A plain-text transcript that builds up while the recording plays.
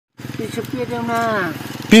₹20 dong na.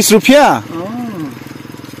 ₹20? Oh.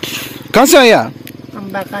 कहाँ से आया?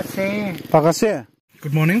 Ang baka se.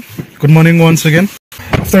 Good morning. Good morning once again.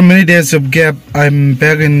 After many days of gap, I'm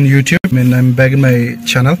back in YouTube and I'm back in my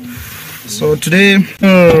channel. So today,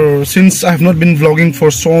 since I have not been vlogging for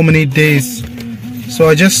so many days, so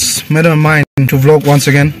I just made up my mind to vlog once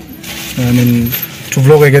again. To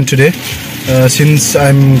vlog again today, since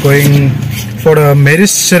I'm going for the marriage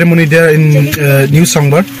ceremony there in N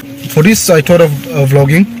Sangbar. For this, I thought of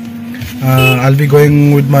vlogging. I'll be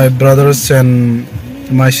going with my brothers and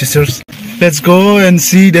my sisters. Let's go and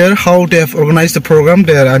see there how they have organized the program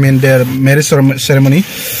there. Their marriage ceremony.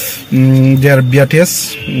 They are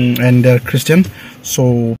BTS and they're Christian.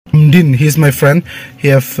 So Din, he's my friend. He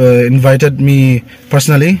have invited me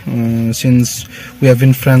personally since we have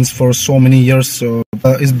been friends for so many years. So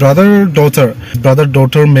his brother-daughter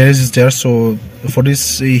marriage is there. So for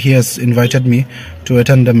this he has invited me to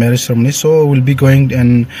attend the marriage ceremony. So we'll be going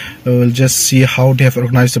and we'll just see how they have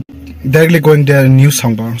organized it. Directly going there in N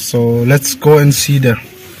Sangbar. So let's go and see there.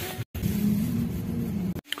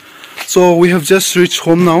 So we have just reached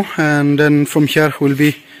home now, and then from here we'll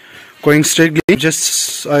be going straightly. I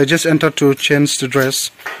just entered to change the dress.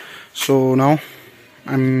 So now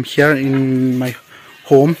I'm here in my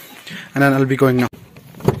home, and then I'll be going now.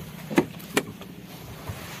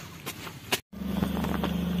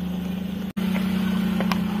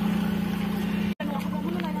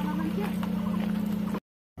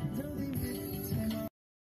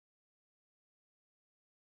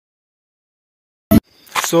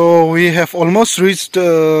 So we have almost reached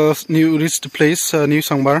the place, N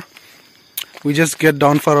Sangbar. We just get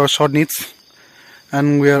down for our short needs,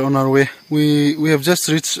 and we are on our way. We have just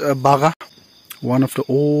reached Baga. One of the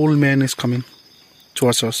old men is coming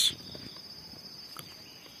towards us,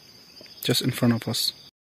 just in front of us.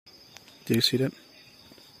 Do you see that?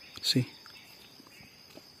 See.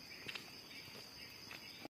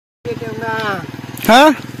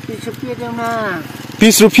 Huh?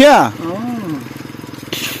 ₹20?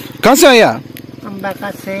 कहाँ से आया?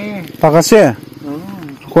 बागा से?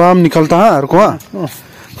 कुआम निकलता है और कुआ?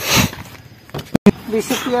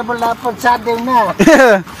 ₹20 बोला 50 देना।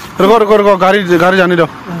 रुको गाड़ी जाने दो।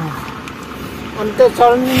 अंते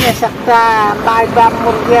चल नहीं सकता, बाइक बाप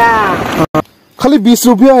मुड़ गया। खाली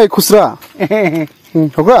 ₹20 है खुसरा।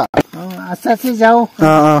 होगा? अच्छा से जाओ।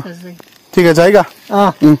 ठीक है जाएगा।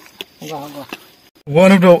 होगा।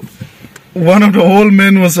 One of the old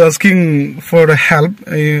men was asking for the help.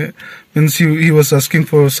 He was asking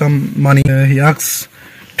for some money. He asked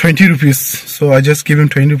 ₹20, so I just gave him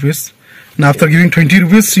 ₹20. And after giving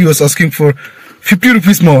 ₹20, he was asking for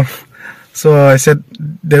 ₹50 more. So I said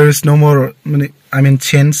there is no more money.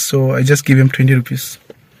 Change. So I just gave him ₹20.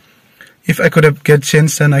 If I could have get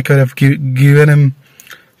change, then I could have given him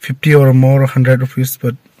 50 or more, ₹100.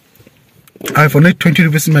 But I have only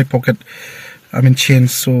 ₹20 in my pocket. Change.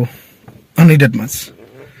 So only that much.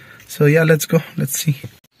 So yeah, let's go. Let's see.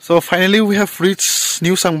 So finally we have reached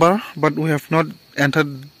N Sangbar, but we have not entered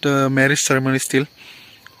the marriage ceremony still.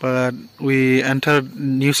 But we entered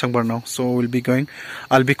N Sangbar now, so we'll be going.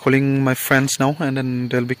 I'll be calling my friends now, and then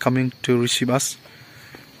they'll be coming to receive us.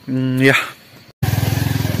 Yeah.